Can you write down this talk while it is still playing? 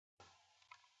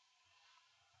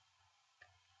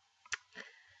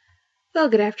Well,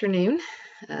 good afternoon.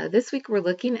 This week we're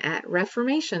looking at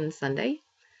Reformation Sunday.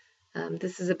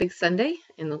 This is a big Sunday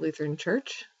in the Lutheran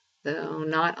Church, though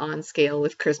not on scale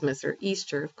with Christmas or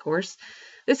Easter, of course.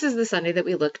 This is the Sunday that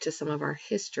we look to some of our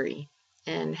history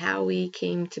and how we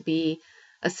came to be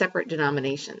a separate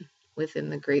denomination within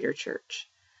the greater church.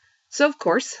 So, of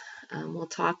course, we'll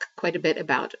talk quite a bit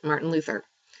about Martin Luther.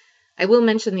 I will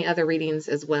mention the other readings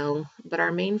as well, but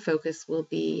our main focus will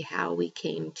be how we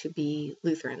came to be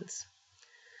Lutherans.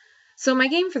 So my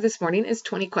game for this morning is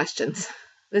 20 questions.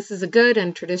 This is a good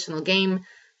and traditional game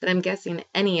that I'm guessing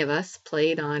any of us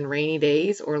played on rainy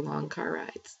days or long car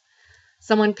rides.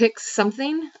 Someone picks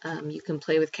something. You can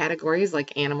play with categories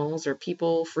like animals or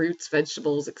people, fruits,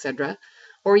 vegetables, etc.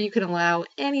 Or you can allow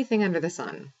anything under the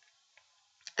sun.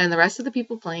 And the rest of the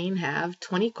people playing have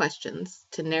 20 questions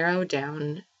to narrow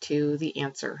down to the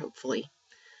answer, hopefully.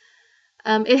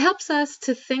 It helps us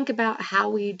to think about how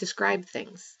we describe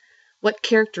things, what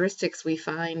characteristics we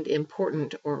find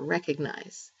important or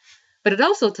recognize. But it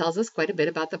also tells us quite a bit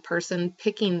about the person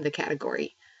picking the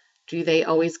category. Do they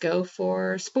always go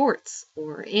for sports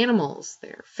or animals,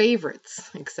 their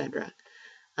favorites, etc.?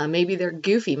 Maybe they're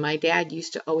goofy. My dad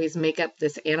used to always make up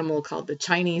this animal called the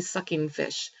Chinese sucking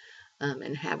fish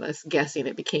and have us guessing.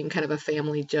 It became kind of a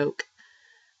family joke.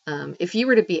 If you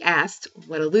were to be asked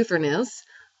what a Lutheran is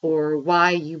or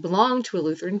why you belong to a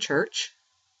Lutheran church,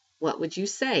 what would you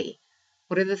say?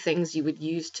 What are the things you would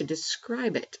use to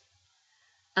describe it?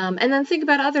 And then think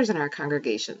about others in our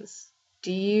congregations.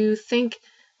 Do you think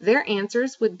their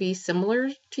answers would be similar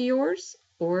to yours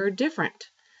or different?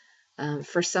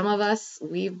 For some of us,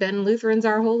 we've been Lutherans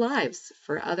our whole lives.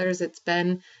 For others, it's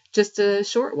been just a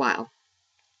short while.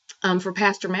 For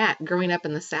Pastor Matt, growing up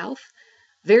in the South,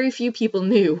 very few people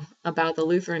knew about the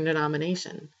Lutheran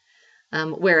denomination.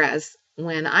 Whereas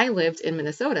when I lived in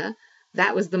Minnesota,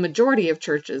 that was the majority of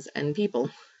churches and people.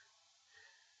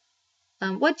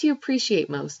 What do you appreciate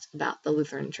most about the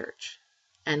Lutheran Church?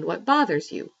 And what bothers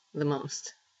you the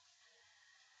most?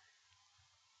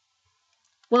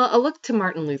 Well, a look to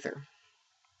Martin Luther.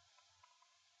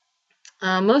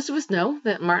 Most of us know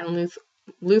that Martin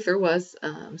Luther was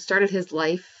started his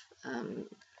life,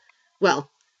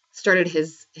 started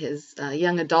his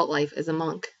young adult life as a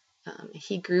monk.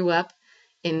 He grew up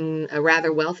in a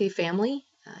rather wealthy family.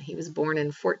 He was born in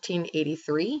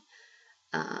 1483.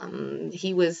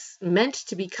 He was meant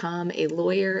to become a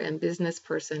lawyer and business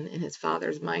person in his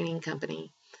father's mining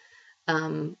company.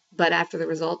 But after the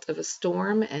result of a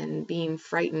storm and being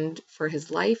frightened for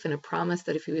his life and a promise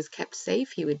that if he was kept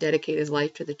safe, he would dedicate his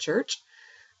life to the church,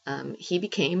 he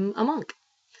became a monk.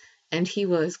 And he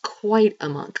was quite a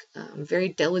monk, very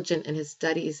diligent in his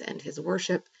studies and his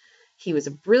worship. He was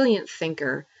a brilliant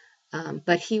thinker,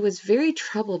 but he was very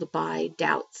troubled by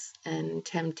doubts and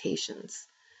temptations.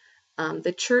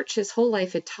 The church his whole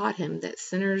life had taught him that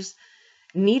sinners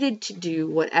needed to do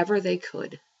whatever they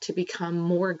could to become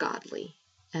more godly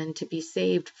and to be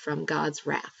saved from God's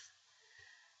wrath.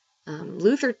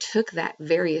 Luther took that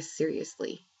very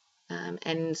seriously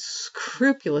and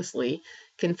scrupulously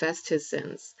confessed his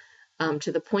sins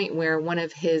to the point where one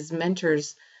of his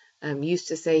mentors used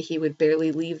to say he would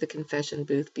barely leave the confession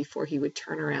booth before he would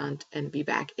turn around and be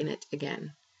back in it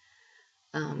again.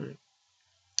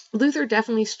 Luther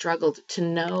definitely struggled to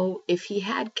know if he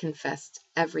had confessed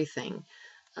everything,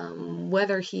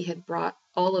 whether he had brought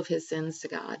all of his sins to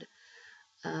God,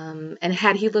 and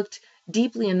had he looked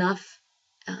deeply enough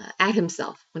at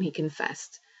himself when he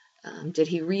confessed. Did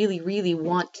he really, really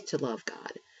want to love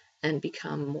God and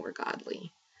become more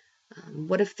godly?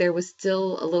 What if there was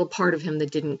still a little part of him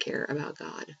that didn't care about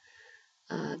God?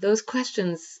 Those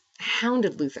questions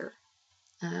hounded Luther.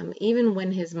 Even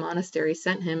when his monastery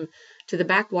sent him to the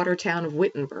backwater town of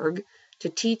Wittenberg to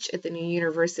teach at the new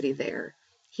university there,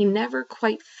 he never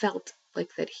quite felt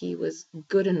like that he was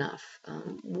good enough,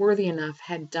 worthy enough,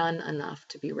 had done enough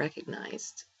to be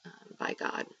recognized by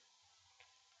God.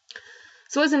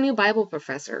 So as a new Bible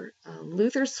professor,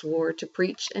 Luther swore to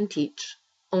preach and teach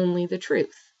only the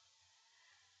truth.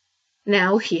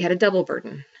 Now he had a double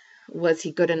burden. Was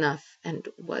he good enough, and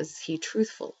was he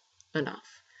truthful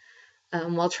enough?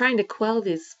 While trying to quell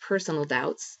these personal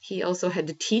doubts, he also had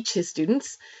to teach his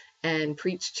students and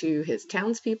preach to his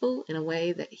townspeople in a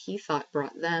way that he thought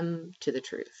brought them to the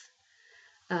truth.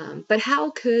 But how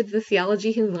could the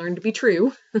theology he learned be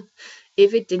true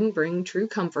if it didn't bring true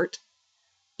comfort,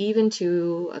 even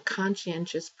to a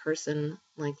conscientious person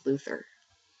like Luther?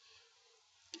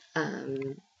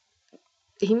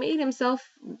 He made himself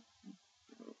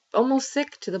almost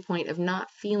sick to the point of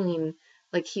not feeling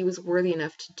like he was worthy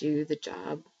enough to do the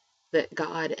job that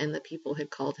God and the people had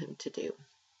called him to do.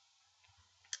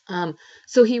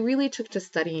 So he really took to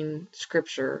studying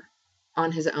scripture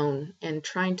on his own and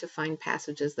trying to find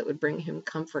passages that would bring him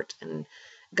comfort and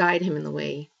guide him in the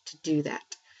way to do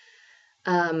that.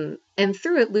 And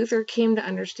through it, Luther came to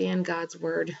understand God's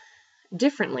word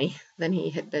differently than he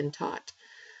had been taught.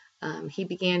 He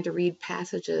began to read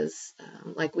passages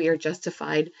like we are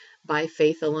justified by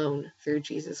faith alone through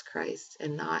Jesus Christ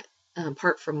and not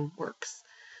apart from works.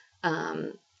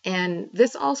 And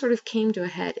this all sort of came to a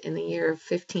head in the year of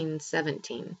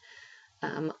 1517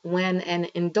 when an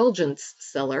indulgence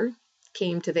seller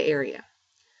came to the area.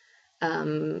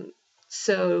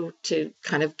 So to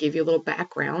kind of give you a little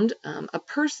background, a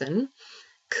person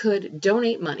could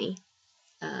donate money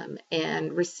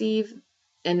and receive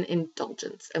an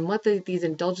indulgence. And what these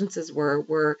indulgences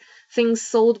were things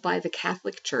sold by the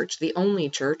Catholic Church, the only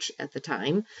church at the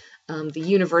time, the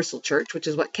universal church, which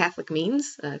is what Catholic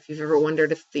means. If you've ever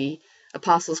wondered if the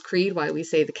Apostles' Creed, why we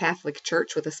say the Catholic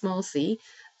Church with a small c,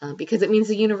 because it means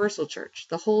the universal church,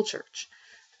 the whole church.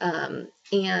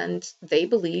 And they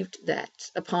believed that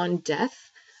upon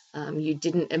death, you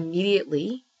didn't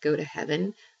immediately go to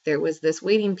heaven. There was this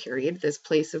waiting period, this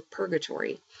place of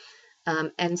purgatory.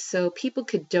 And so people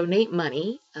could donate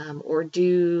money or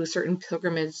do certain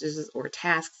pilgrimages or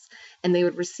tasks, and they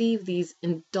would receive these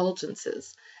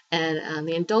indulgences. And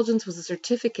the indulgence was a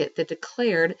certificate that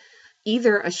declared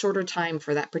either a shorter time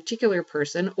for that particular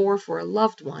person or for a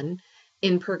loved one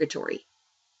in purgatory.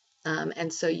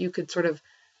 And so you could sort of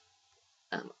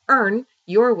earn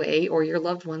your way or your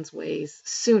loved one's ways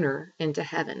sooner into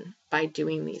heaven by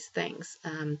doing these things.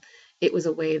 It was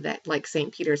a way that, like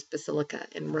St. Peter's Basilica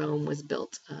in Rome was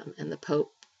built, and the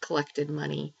Pope collected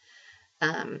money.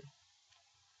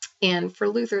 And for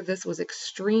Luther, this was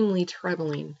extremely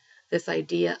troubling, this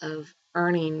idea of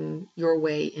earning your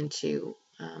way into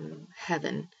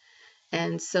heaven.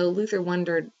 And so Luther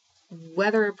wondered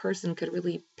whether a person could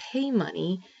really pay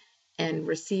money and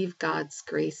receive God's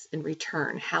grace in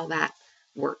return, how that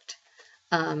worked.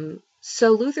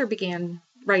 So Luther began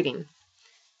writing,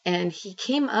 and he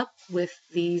came up with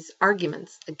these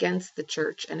arguments against the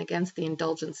church and against the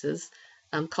indulgences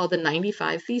called the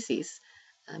 95 Theses.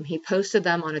 He posted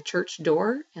them on a church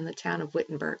door in the town of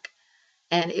Wittenberg,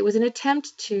 and it was an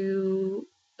attempt to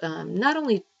not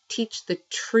only teach the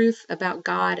truth about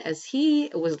God as he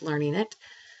was learning it,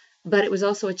 but it was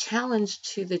also a challenge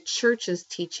to the church's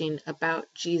teaching about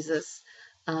Jesus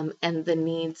and the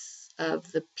needs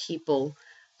of the people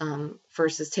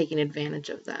versus taking advantage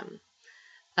of them.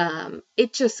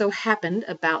 It just so happened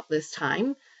about this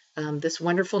time, this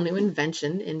wonderful new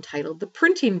invention entitled the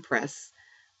printing press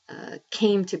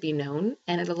came to be known,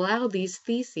 and it allowed these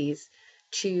theses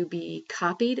to be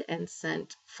copied and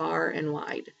sent far and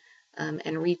wide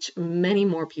and reach many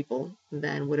more people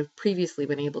than would have previously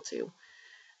been able to.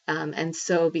 And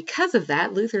so because of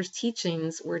that, Luther's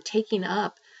teachings were taken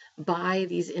up by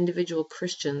these individual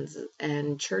Christians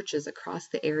and churches across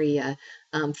the area.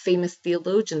 Famous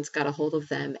theologians got a hold of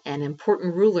them and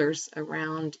important rulers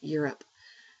around Europe.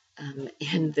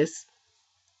 And this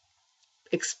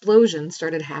explosion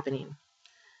started happening.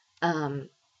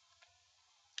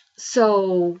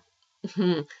 So,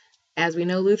 as we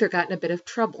know, Luther got in a bit of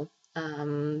trouble.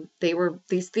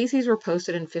 These theses were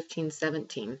posted in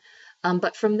 1517.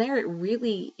 But from there, it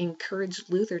really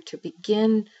encouraged Luther to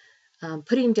begin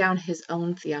putting down his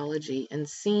own theology and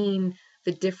seeing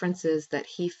the differences that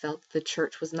he felt the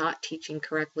church was not teaching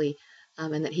correctly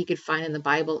and that he could find in the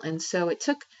Bible. And so it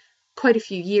took quite a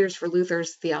few years for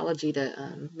Luther's theology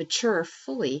to mature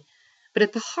fully. But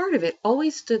at the heart of it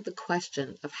always stood the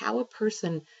question of how a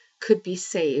person could be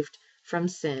saved from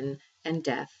sin and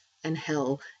death and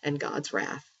hell and God's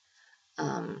wrath.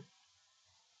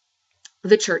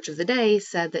 The church of the day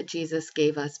said that Jesus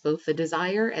gave us both the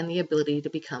desire and the ability to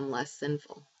become less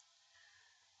sinful.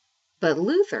 But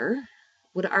Luther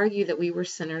would argue that we were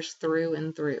sinners through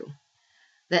and through,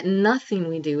 that nothing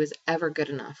we do is ever good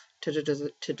enough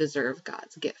to deserve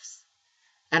God's gifts.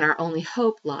 And our only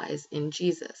hope lies in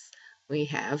Jesus. We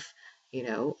have,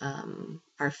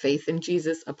 our faith in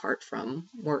Jesus apart from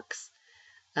works.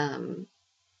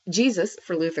 Jesus,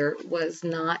 for Luther, was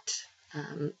not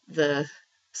the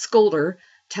scolder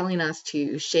telling us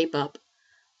to shape up,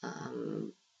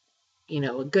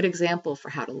 a good example for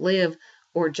how to live,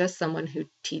 or just someone who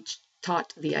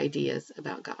taught the ideas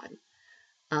about God.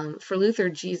 For Luther,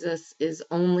 Jesus is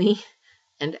only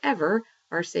and ever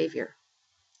our Savior.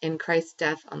 In Christ's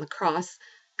death on the cross,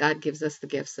 God gives us the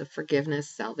gifts of forgiveness,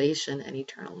 salvation, and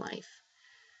eternal life.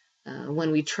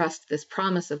 When we trust this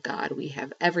promise of God, we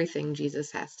have everything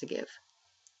Jesus has to give,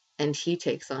 and he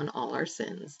takes on all our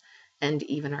sins and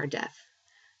even our death.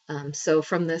 So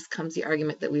from this comes the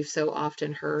argument that we've so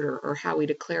often heard, or how we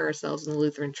declare ourselves in the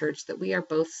Lutheran Church, that we are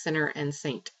both sinner and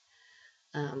saint.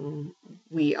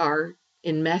 We are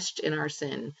enmeshed in our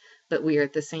sin, but we are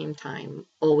at the same time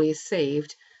always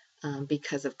saved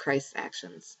because of Christ's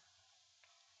actions.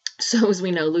 So as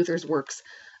we know, Luther's works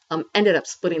ended up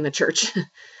splitting the church.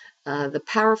 The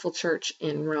powerful church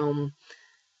in Rome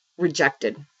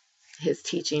rejected his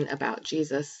teaching about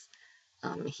Jesus.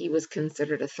 He was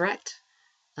considered a threat.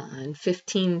 In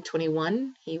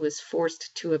 1521, he was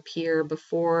forced to appear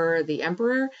before the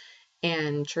emperor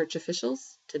and church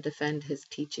officials to defend his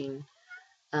teaching.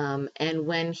 And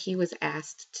when he was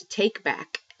asked to take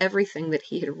back everything that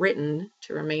he had written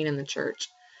to remain in the church,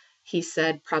 he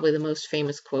said probably the most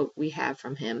famous quote we have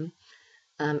from him,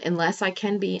 "Unless I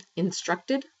can be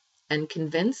instructed and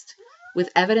convinced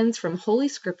with evidence from Holy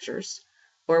Scriptures,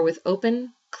 or with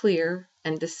open, clear,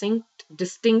 and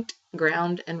distinct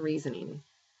ground and reasoning,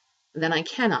 then I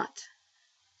cannot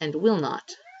and will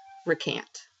not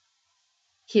recant.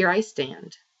 Here I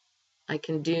stand. I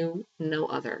can do no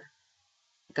other.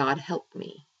 God help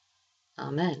me.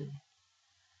 Amen."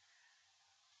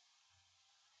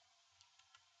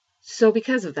 So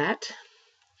because of that,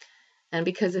 and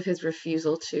because of his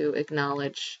refusal to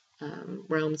acknowledge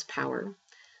Rome's power,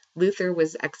 Luther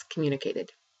was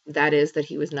excommunicated. That is, that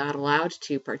he was not allowed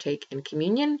to partake in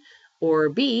communion or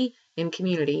be in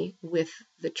community with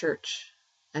the church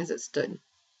as it stood.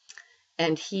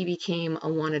 And he became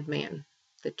a wanted man.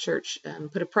 The church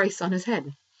put a price on his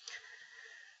head.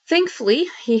 Thankfully,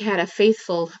 he had a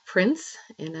faithful prince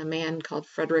in a man called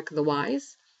Frederick the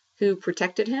Wise, who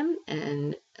protected him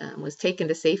and was taken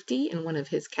to safety in one of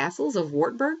his castles of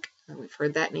Wartburg. We've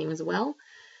heard that name as well.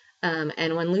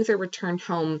 And when Luther returned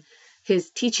home,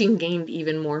 his teaching gained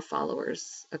even more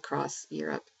followers across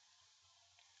Europe.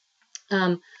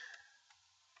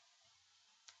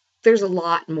 There's a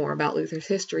lot more about Luther's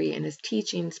history and his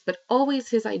teachings, but always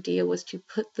his idea was to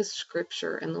put the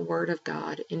Scripture and the Word of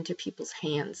God into people's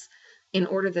hands in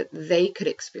order that they could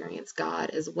experience God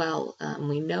as well.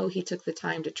 We know he took the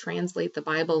time to translate the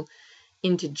Bible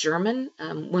into German.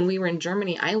 When we were in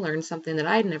Germany, I learned something that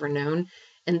I had never known,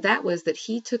 and that was that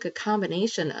he took a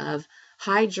combination of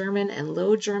High German and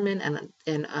Low German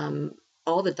and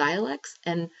all the dialects,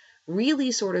 and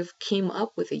really sort of came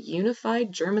up with a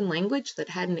unified German language that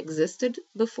hadn't existed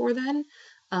before then,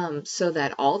 so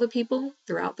that all the people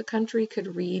throughout the country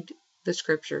could read the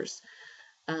Scriptures.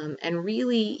 And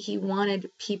really, he wanted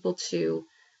people to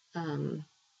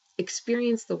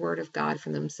experience the Word of God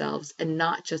for themselves and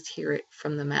not just hear it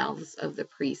from the mouths of the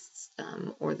priests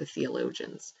or the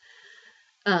theologians.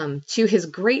 To his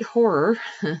great horror,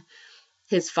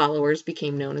 his followers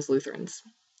became known as Lutherans.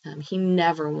 He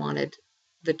never wanted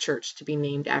the church to be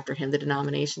named after him, the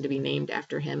denomination to be named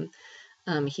after him.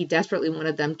 He desperately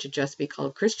wanted them to just be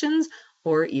called Christians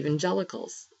or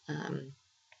evangelicals.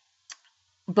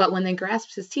 But when they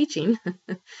grasped his teaching,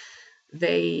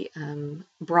 they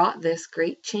brought this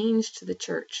great change to the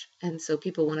church, and so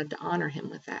people wanted to honor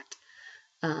him with that.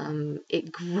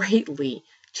 It greatly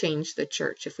changed the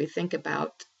church. If we think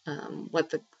about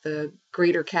what the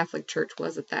greater Catholic Church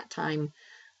was at that time,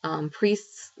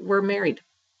 priests were married.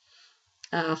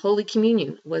 Holy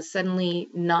Communion was suddenly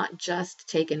not just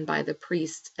taken by the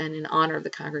priest and in honor of the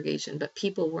congregation, but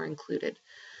people were included.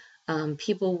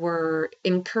 People were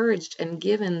encouraged and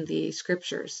given the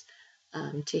Scriptures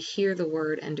to hear the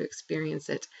Word and to experience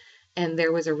it. And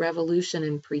there was a revolution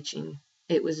in preaching.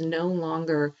 It was no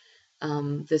longer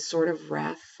this sort of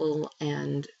wrathful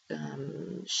and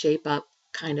shape-up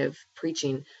kind of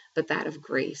preaching, but that of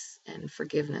grace and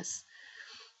forgiveness.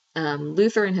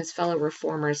 Luther and his fellow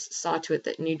reformers saw to it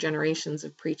that new generations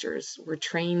of preachers were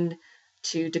trained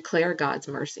to declare God's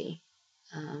mercy.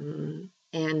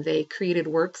 And they created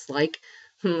works like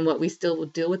what we still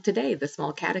deal with today, the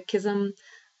Small Catechism,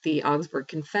 the Augsburg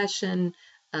Confession,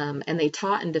 and they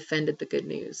taught and defended the good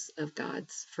news of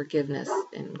God's forgiveness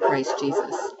in Christ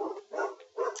Jesus.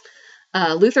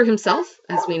 Luther himself,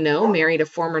 as we know, married a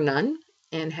former nun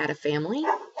and had a family.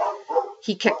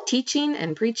 He kept teaching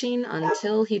and preaching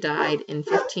until he died in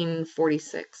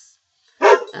 1546.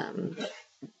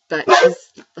 But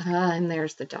and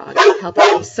there's the dog,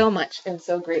 helping me so much and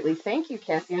so greatly. Thank you,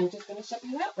 Cassie. I'm just going to shut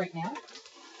you out right now.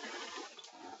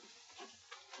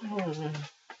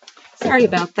 Sorry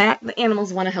about that. The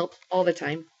animals want to help all the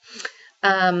time.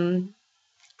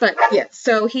 But yeah,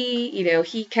 so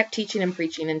he kept teaching and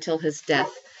preaching until his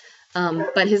death.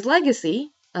 But his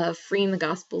legacy of freeing the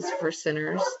Gospels for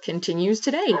sinners continues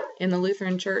today in the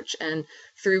Lutheran Church and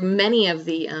through many of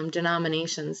the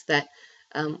denominations that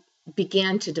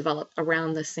began to develop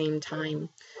around the same time.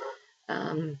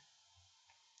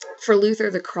 For Luther,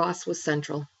 the cross was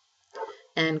central,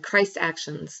 and Christ's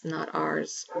actions, not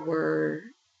ours, were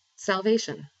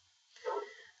salvation.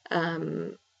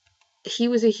 He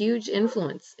was a huge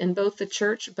influence in both the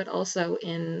church, but also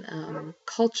in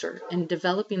culture, in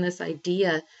developing this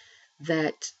idea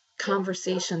that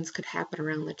conversations could happen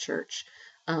around the church,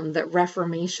 that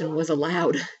Reformation was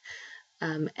allowed,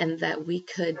 and that we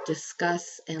could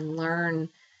discuss and learn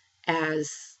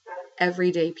as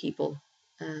everyday people,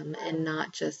 and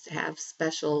not just have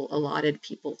special allotted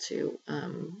people to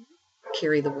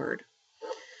carry the word.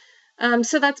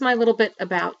 So that's my little bit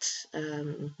about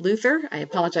Luther. I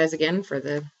apologize again for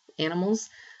the animals,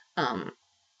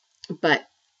 but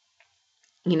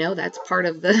that's part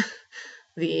of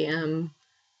the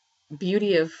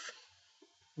beauty of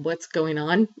what's going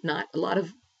on. Not a lot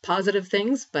of positive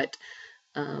things, but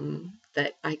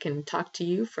that I can talk to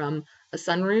you from a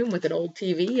sunroom with an old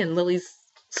TV and Lily's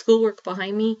schoolwork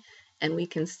behind me, and we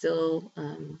can still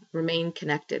remain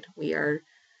connected. We are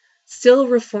still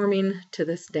reforming to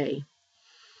this day.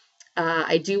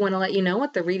 I do want to let you know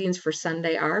what the readings for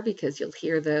Sunday are, because you'll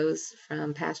hear those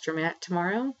from Pastor Matt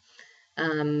tomorrow.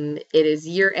 It is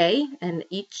year A, and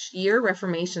each year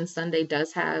Reformation Sunday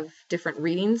does have different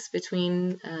readings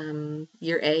between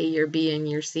year A, year B, and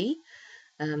year C.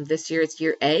 This year it's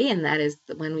year A, and that is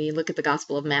when we look at the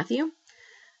Gospel of Matthew.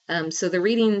 So the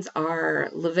readings are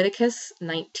Leviticus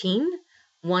 19,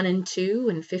 1 and 2,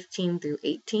 and 15 through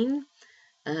 18.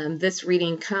 This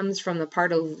reading comes from the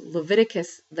part of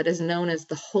Leviticus that is known as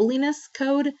the Holiness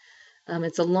Code.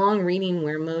 It's a long reading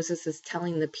where Moses is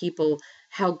telling the people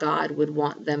how God would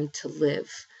want them to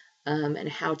live, and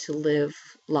how to live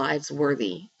lives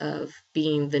worthy of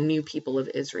being the new people of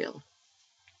Israel.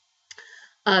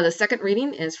 The second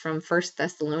reading is from 1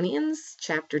 Thessalonians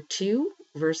chapter 2,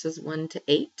 verses 1 to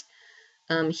 8.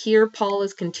 Here Paul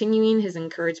is continuing his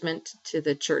encouragement to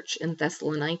the church in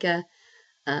Thessalonica,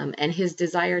 and his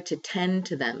desire to tend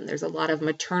to them. There's a lot of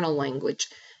maternal language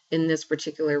in this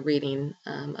particular reading,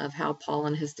 of how Paul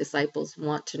and his disciples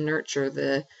want to nurture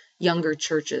the younger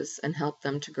churches and help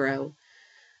them to grow.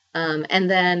 And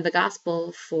then the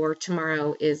gospel for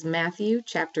tomorrow is Matthew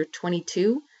chapter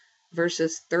 22,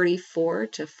 verses 34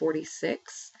 to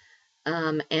 46.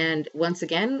 And once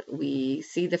again, we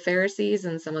see the Pharisees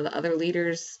and some of the other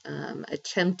leaders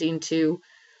attempting to,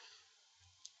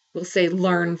 we'll say,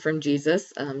 learn from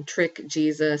Jesus, trick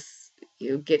Jesus,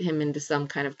 get him into some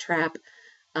kind of trap.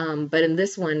 But in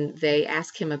this one, they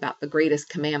ask him about the greatest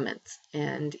commandments,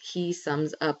 and he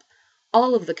sums up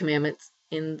all of the commandments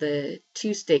in the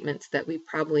two statements that we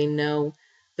probably know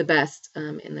the best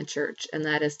in the church, and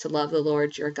that is to love the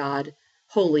Lord your God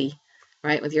wholly,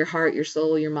 right, with your heart, your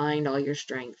soul, your mind, all your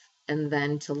strength, and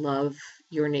then to love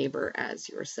your neighbor as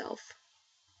yourself.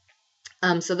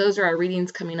 So those are our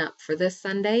readings coming up for this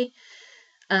Sunday.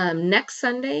 Next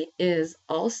Sunday is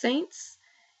All Saints,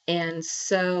 and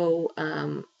so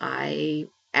I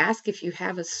ask if you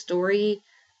have a story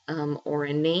or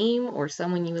a name or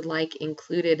someone you would like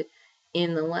included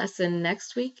in the lesson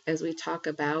next week as we talk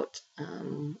about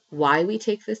why we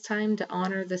take this time to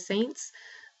honor the saints.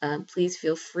 Please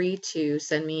feel free to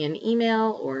send me an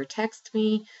email or text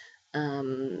me,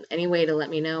 any way to let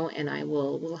me know, and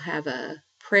we'll have a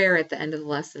prayer at the end of the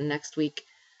lesson next week,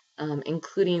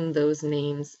 including those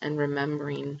names and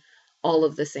remembering all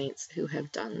of the saints who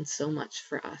have done so much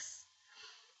for us.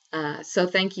 So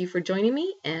thank you for joining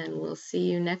me, and we'll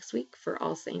see you next week for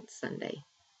All Saints Sunday.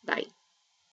 Bye.